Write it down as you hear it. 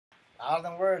Louder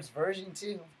Than Words, version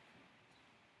 2.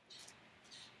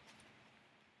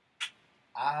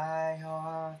 I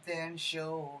often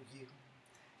show you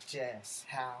just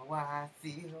how I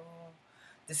feel.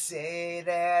 To say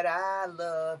that I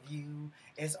love you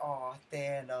is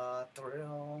often a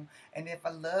thrill. And if I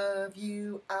love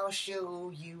you, I'll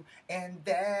show you, and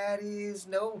that is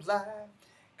no lie.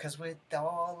 'Cause with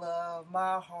all of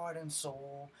my heart and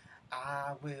soul,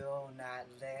 I will not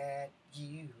let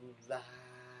you lie.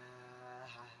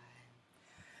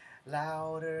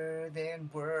 Louder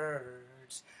than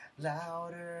words,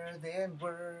 louder than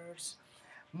words.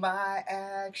 My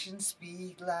actions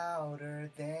speak louder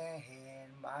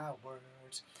than my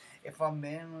words. If I'm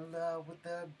in love with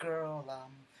a girl,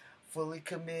 I'm fully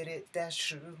committed, that's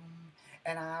true.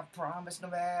 And I promise no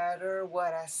matter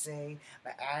what I say,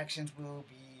 my actions will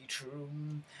be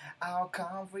true. I'll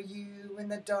come for you in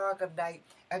the dark of night,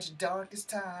 at your darkest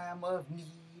time of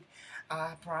need.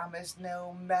 I promise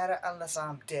no matter, unless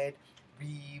I'm dead,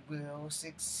 we will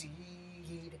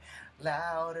succeed.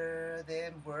 Louder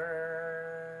than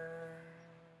words.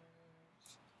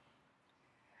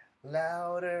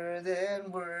 Louder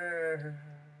than words.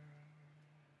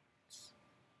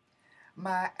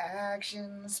 My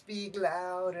actions speak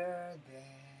louder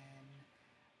than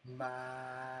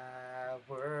my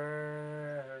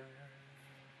words.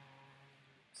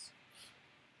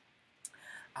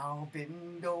 I'll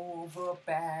bend over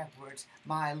backwards,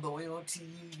 my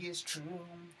loyalty is true,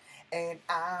 and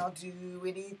I'll do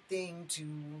anything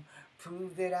to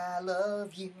prove that I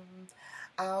love you.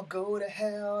 I'll go to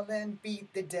hell and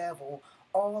beat the devil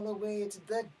all the way to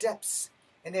the depths,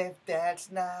 and if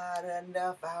that's not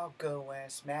enough, I'll go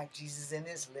and smack Jesus in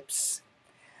his lips.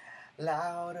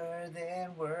 Louder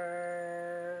than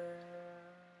words.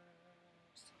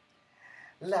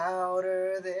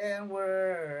 Louder than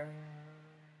words.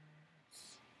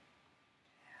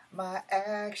 My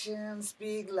actions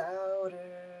speak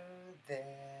louder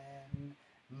than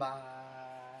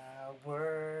my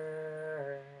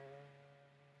words.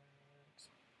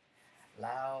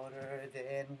 Louder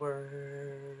than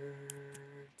words.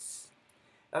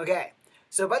 Okay,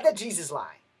 so about that Jesus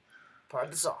line, part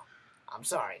of the song. I'm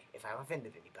sorry if I've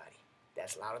offended anybody.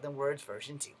 That's Louder Than Words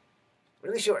version 2.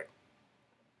 Really short.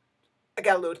 I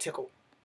got a little tickled.